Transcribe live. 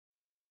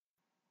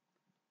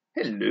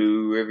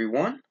Hello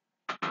everyone.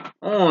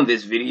 On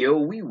this video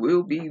we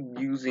will be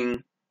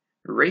using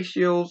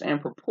ratios and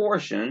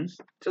proportions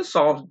to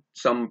solve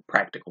some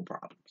practical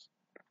problems.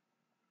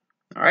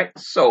 Alright,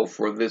 so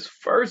for this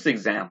first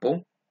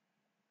example,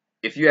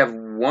 if you have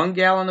 1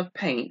 gallon of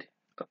paint,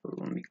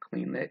 let me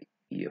clean that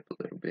E up a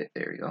little bit,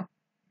 there you go.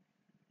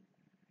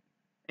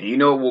 And you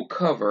know it will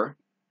cover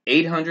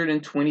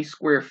 820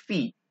 square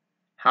feet.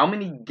 How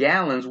many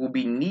gallons will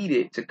be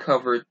needed to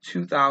cover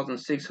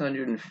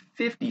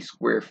 2,650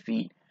 square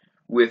feet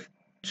with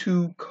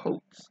 2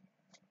 coats?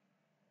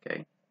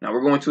 Okay. Now we're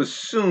going to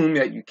assume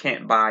that you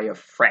can't buy a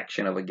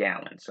fraction of a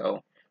gallon,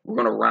 so we're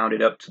going to round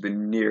it up to the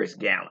nearest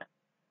gallon.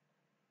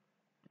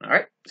 All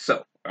right.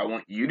 So what I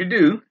want you to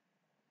do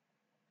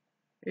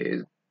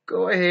is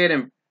go ahead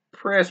and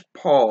press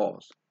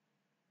pause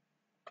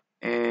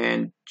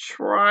and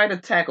try to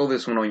tackle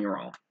this one on your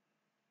own.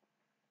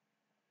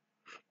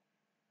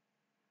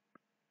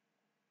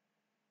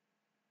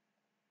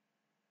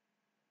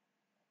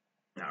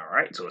 All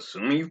right. So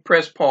assuming you've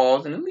pressed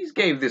pause and at least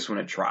gave this one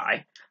a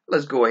try,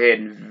 let's go ahead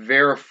and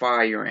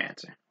verify your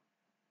answer.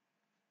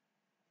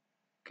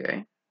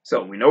 Okay.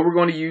 So we know we're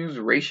going to use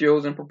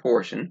ratios and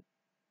proportion.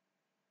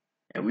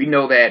 And we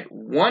know that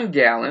 1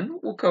 gallon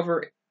will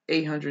cover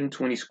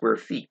 820 square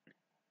feet.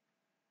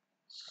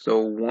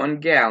 So 1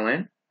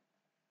 gallon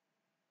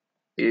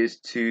is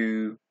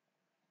to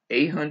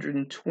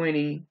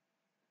 820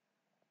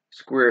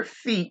 square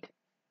feet,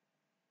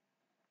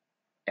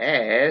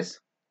 as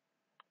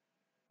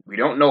we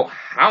don't know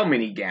how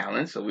many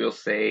gallons, so we'll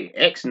say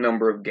X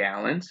number of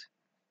gallons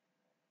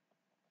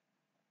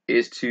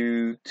is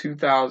to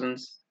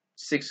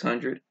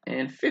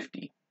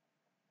 2,650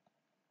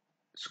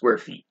 square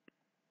feet.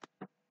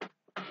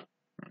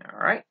 All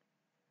right.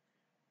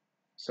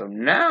 So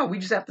now we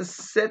just have to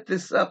set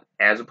this up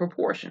as a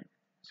proportion.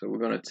 So we're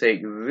going to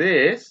take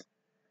this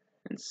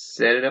and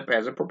set it up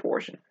as a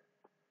proportion.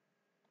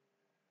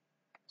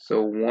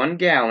 So 1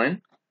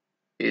 gallon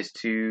is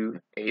to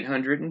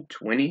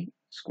 820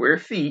 square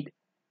feet,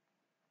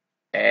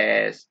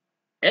 as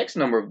X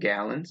number of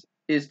gallons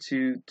is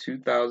to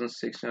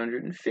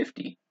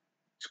 2,650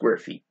 square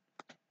feet.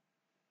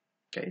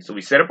 Okay, so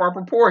we set up our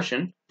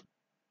proportion.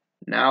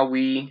 Now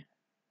we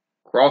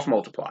cross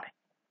multiply.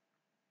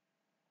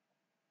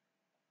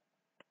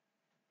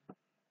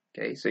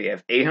 Okay, so you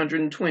have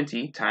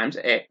 820 times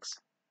X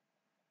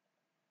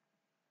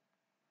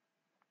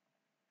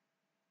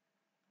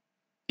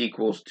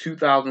equals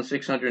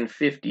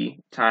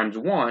 2,650 times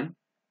 1,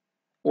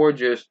 or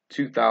just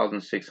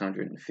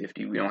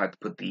 2,650. We don't have to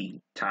put the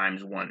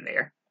times 1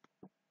 there.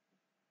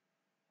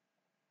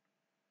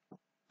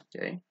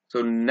 Okay,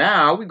 so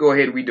now we go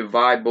ahead and we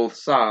divide both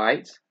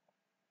sides.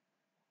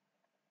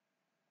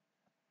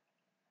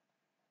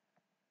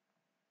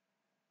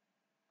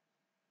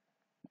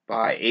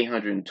 By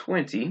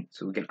 820,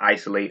 so we can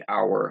isolate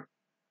our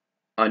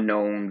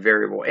unknown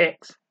variable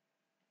X.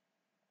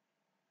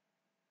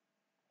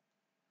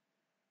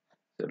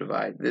 So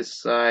divide this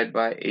side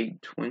by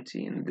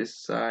 820 and this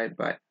side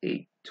by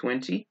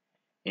 820.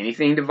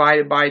 Anything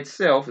divided by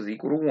itself is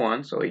equal to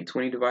 1, so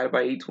 820 divided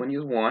by 820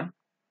 is 1.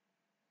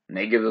 And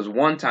that gives us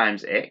 1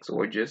 times X,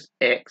 or just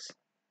X,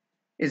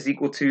 is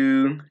equal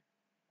to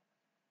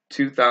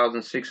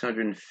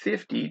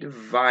 2,650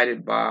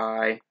 divided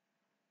by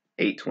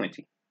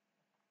 820.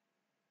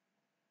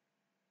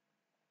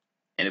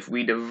 And if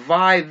we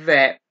divide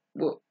that,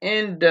 we'll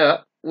end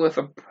up with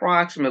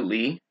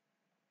approximately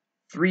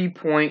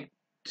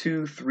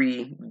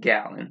 3.23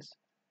 gallons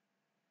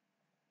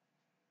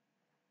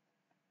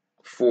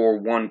for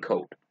 1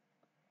 coat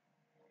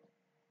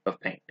of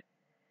paint.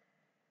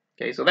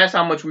 Okay, so that's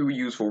how much we would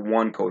use for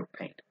 1 coat of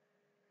paint.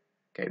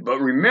 Okay, but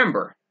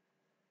remember,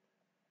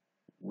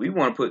 we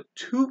want to put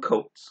 2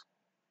 coats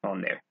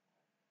on there.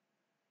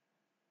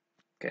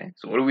 Okay,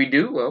 so what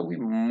do? Well, we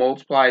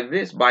multiply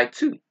this by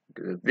 2.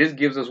 Because if this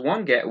gives us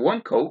 1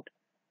 coat,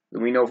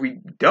 then we know if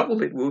we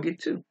double it, we'll get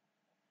 2.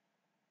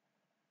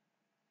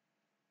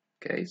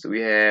 Okay, so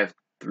we have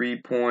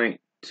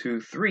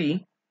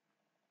 3.23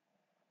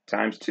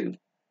 times 2.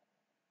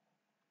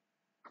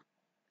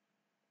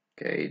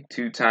 Okay,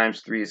 2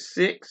 times 3 is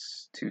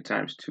 6. 2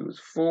 times 2 is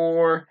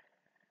 4.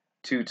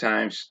 2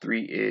 times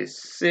 3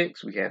 is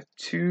 6. We have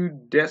 2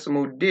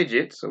 decimal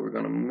digits, so we're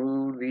going to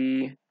move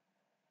the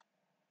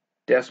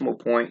decimal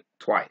point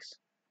twice.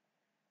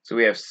 So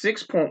we have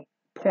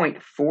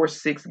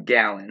 6.46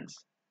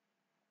 gallons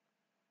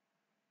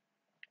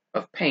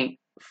of paint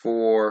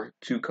for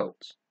 2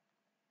 coats.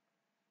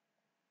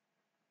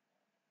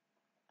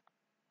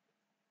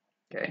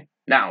 Okay,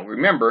 now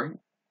remember,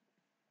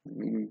 let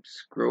me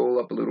scroll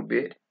up a little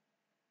bit.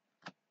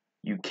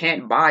 You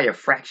can't buy a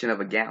fraction of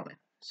a gallon.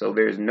 So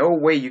there's no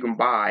way you can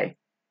buy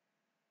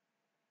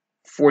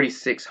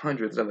 46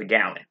 hundredths of a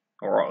gallon,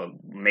 or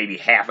maybe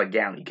half a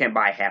gallon. You can't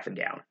buy half a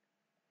gallon.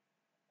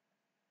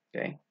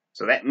 Okay,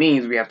 so that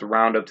means we have to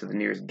round up to the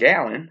nearest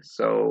gallon.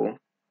 So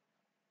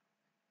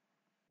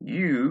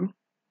you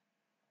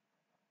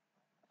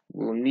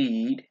will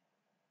need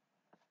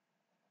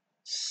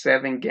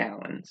 7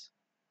 gallons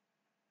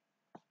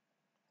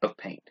of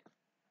paint.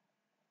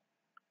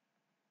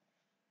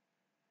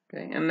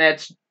 Okay, and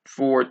that's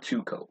for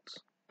 2 coats.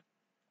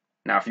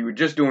 Now, if you were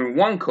just doing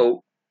 1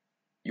 coat,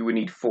 you would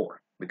need 4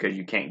 because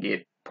you can't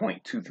get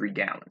 0.23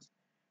 gallons.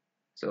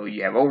 So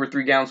you have over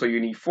 3 gallons, so you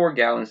need 4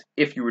 gallons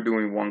if you were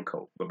doing 1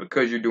 coat. But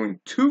because you're doing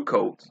 2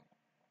 coats,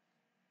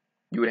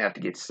 you would have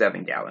to get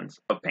 7 gallons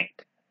of paint.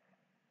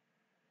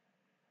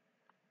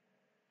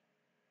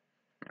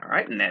 All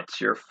right, and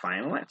that's your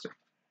final answer.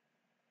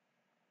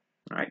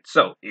 All right,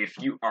 so if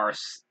you are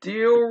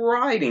still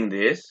writing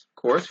this,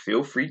 of course,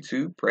 feel free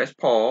to press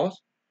pause,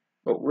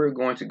 but we're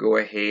going to go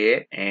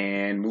ahead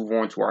and move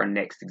on to our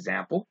next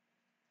example.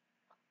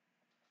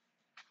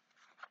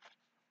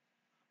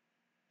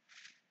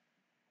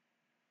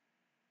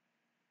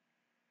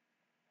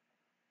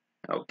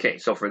 Okay,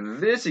 so for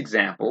this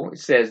example, it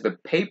says the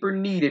paper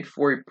needed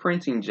for a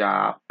printing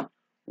job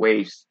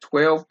weighs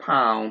 12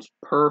 pounds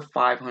per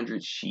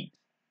 500 sheets.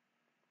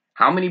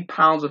 How many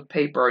pounds of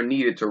paper are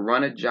needed to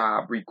run a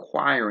job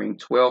requiring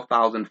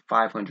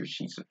 12,500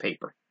 sheets of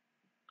paper?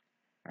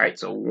 All right,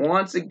 so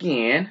once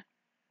again,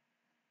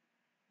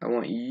 I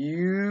want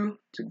you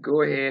to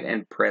go ahead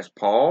and press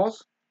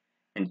pause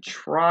and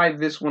try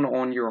this one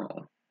on your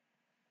own.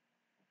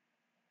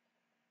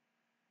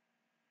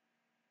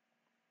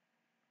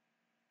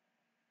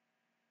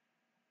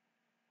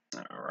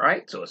 All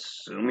right, so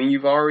assuming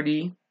you've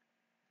already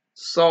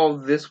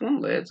solved this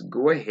one, let's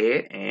go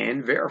ahead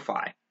and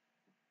verify.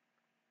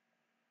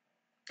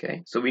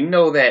 Okay, so we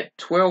know that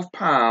 12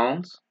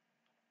 pounds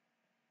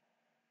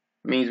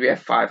means we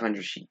have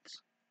 500 sheets.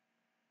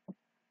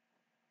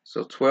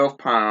 So 12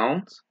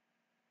 pounds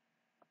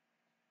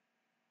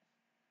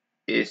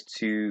is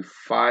to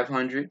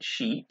 500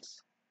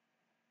 sheets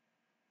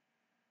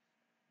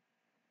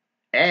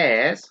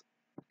as,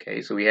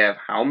 okay, so we have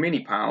how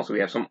many pounds? So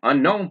we have some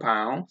unknown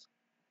pounds.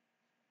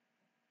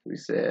 We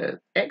said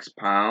X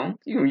pounds,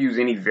 you can use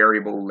any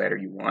variable letter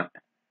you want,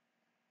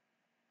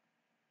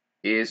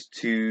 is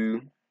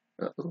to,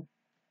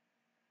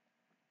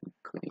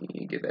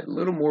 give that a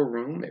little more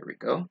room, there we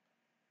go,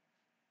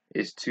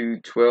 is to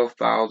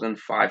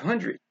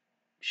 12,500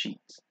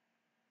 sheets.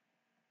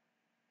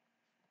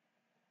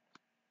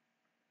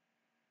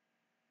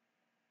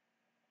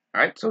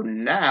 All right, so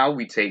now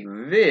we take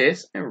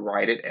this and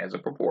write it as a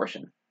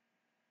proportion.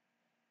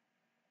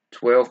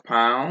 12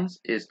 pounds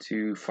is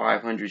to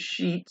 500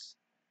 sheets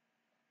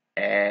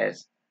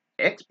as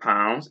X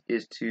pounds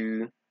is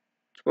to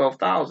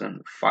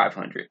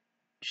 12,500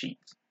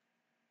 sheets.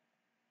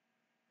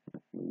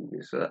 Move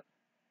this up.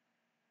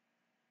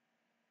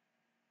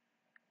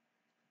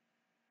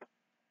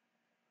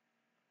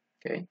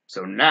 Okay,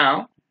 so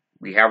now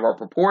we have our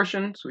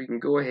proportion, so we can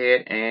go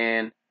ahead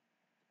and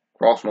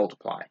cross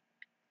multiply.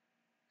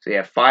 So you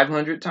have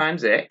 500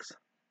 times X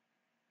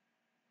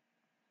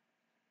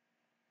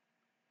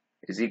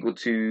is equal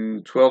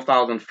to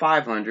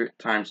 12,500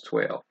 times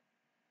 12.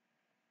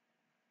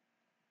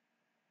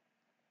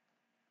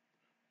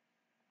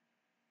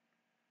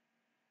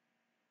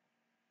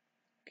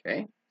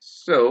 Okay,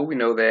 so we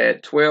know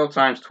that 12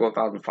 times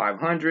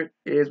 12,500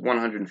 is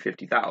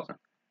 150,000. So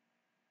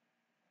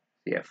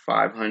you have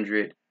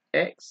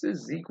 500X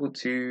is equal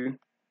to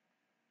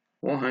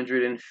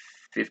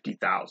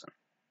 150,000.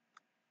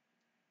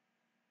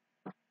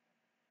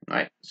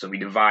 Right, so we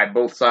divide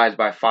both sides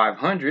by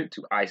 500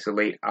 to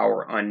isolate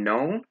our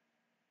unknown.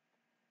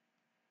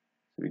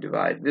 We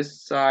divide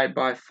this side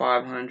by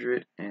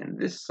 500 and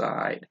this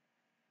side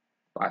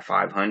by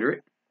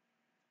 500.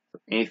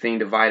 Anything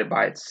divided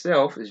by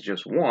itself is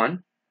just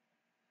 1.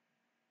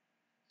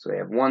 So we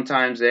have 1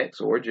 times X,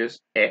 or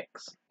just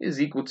X,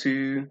 is equal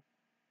to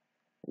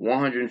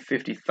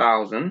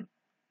 150,000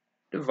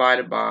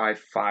 divided by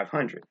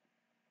 500,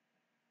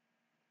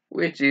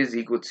 which is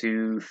equal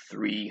to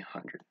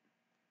 300.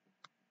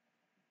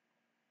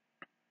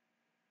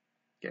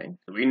 Okay,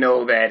 so we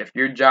know that if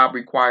your job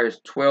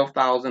requires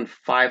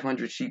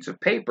 12,500 sheets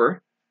of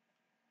paper,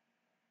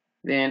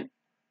 then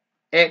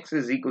X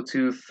is equal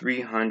to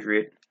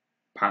 300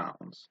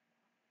 pounds.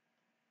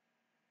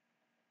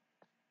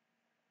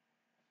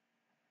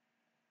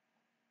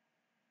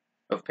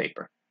 Of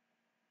paper.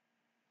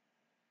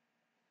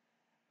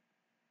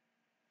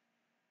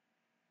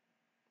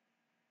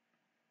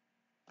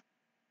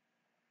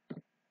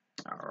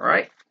 All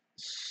right,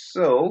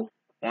 so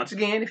once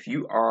again, if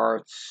you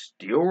are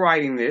still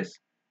writing this,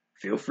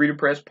 feel free to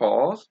press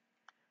pause,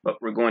 but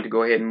we're going to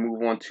go ahead and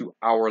move on to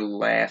our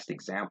last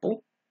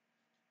example.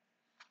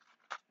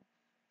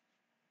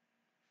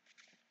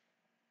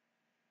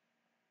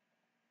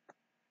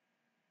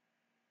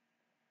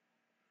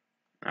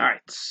 All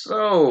right,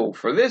 so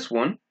for this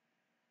one,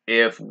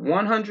 if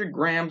 100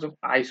 grams of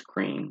ice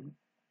cream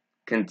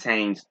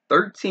contains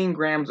 13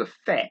 grams of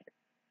fat,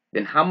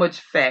 then how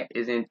much fat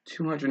is in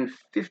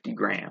 250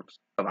 grams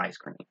of ice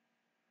cream?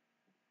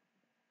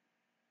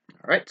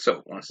 All right,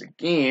 so once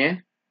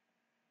again,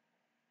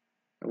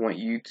 I want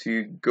you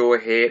to go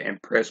ahead and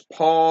press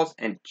pause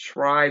and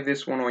try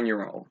this one on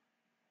your own.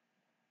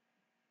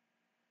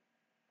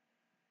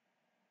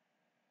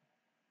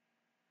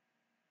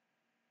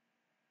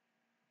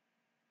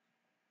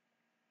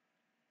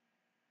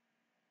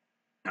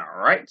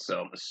 Alright, so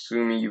I'm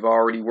assuming you've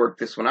already worked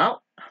this one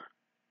out.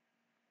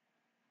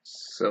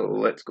 So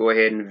let's go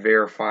ahead and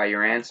verify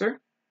your answer.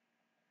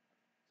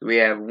 We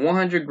have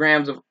 100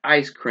 grams of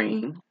ice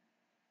cream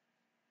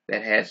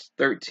that has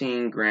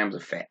 13 grams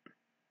of fat.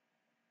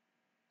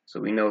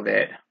 So we know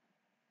that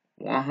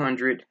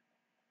 100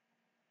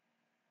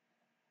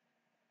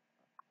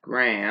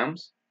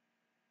 grams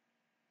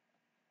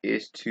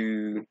is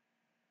to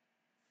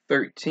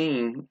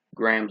 13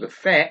 grams of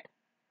fat.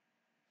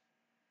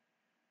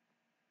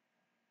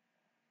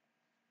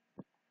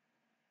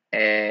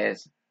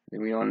 As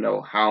we don't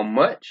know how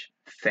much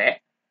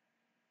fat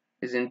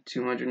is in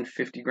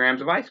 250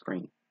 grams of ice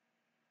cream.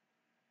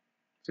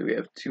 So we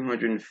have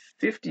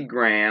 250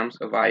 grams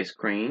of ice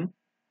cream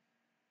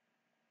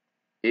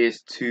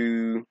is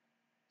to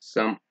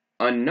some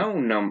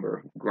unknown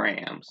number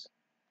grams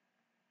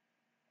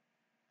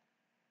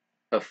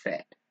of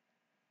fat.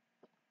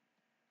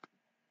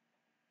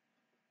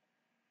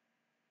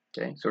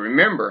 Okay, so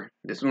remember,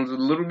 this one's a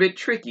little bit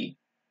tricky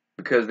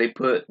because they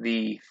put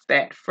the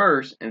fat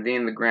first and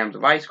then the grams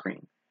of ice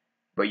cream.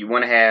 But you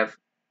want to have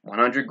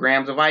 100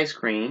 grams of ice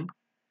cream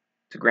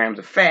to grams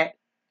of fat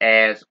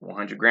as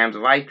 100 grams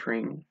of ice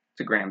cream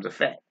to grams of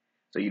fat.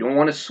 So you don't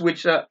want to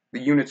switch up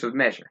the units of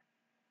measure.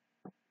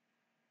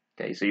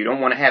 Okay, so you don't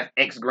want to have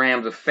X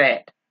grams of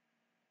fat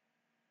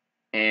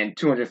and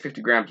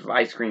 250 grams of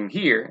ice cream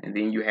here, and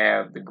then you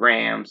have the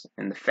grams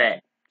and the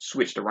fat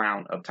switched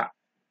around up top.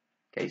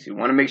 Okay, so you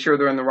want to make sure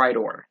they're in the right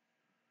order.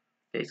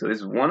 Okay, so this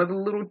is one of the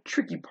little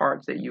tricky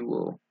parts that you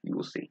will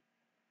see.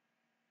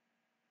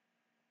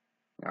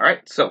 All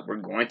right, so we're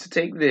going to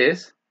take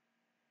this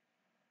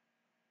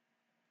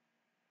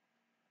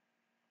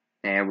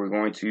and we're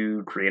going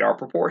to create our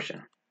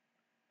proportion.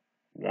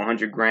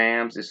 100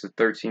 grams is to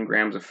 13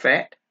 grams of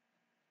fat.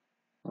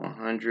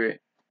 100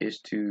 is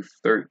to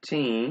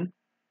 13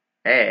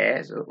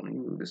 as, let me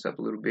move this up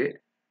a little bit,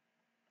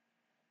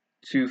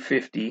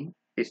 250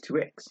 is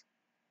to X.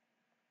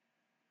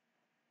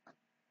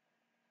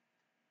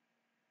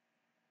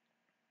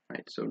 All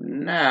right, so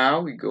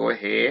now we go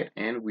ahead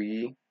and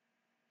we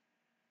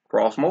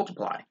cross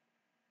multiply.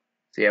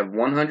 So you have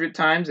 100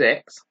 times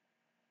X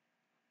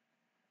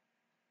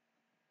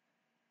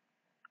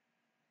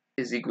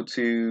is equal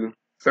to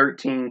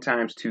 13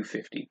 times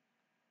 250.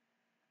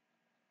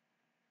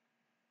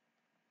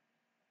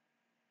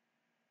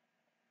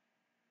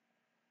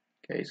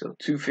 Okay, so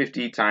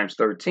 250 times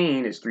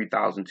 13 is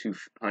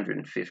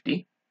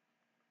 3,250.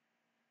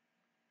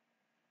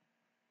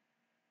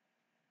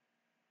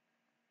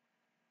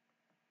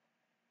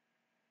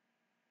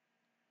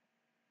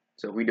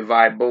 So we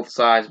divide both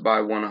sides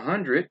by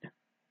 100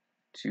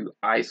 to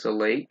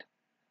isolate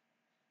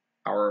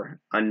our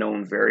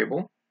unknown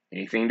variable.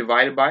 Anything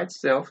divided by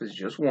itself is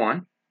just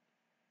 1.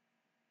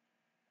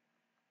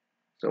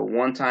 So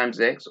 1 times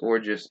X, or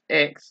just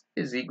X,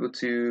 is equal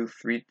to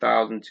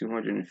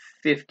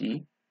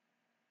 3,250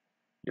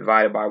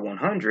 divided by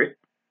 100.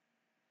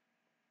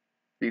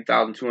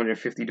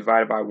 3,250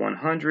 divided by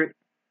 100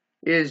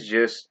 is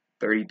just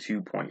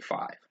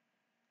 32.5.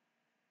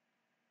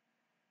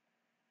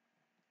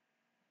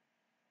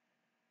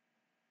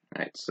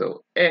 Alright,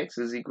 so X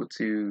is equal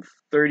to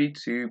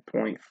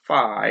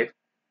 32.5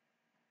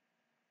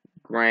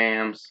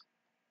 grams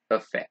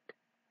of fat.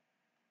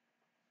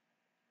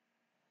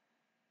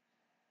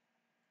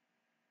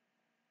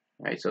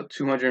 Alright, so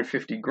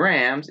 250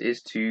 grams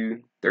is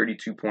to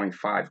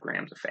 32.5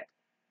 grams of fat.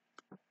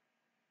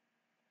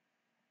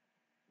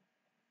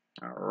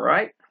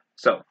 Alright,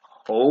 so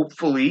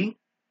hopefully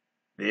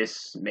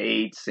this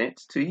made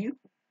sense to you,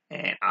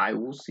 and I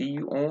will see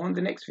you on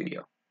the next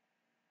video.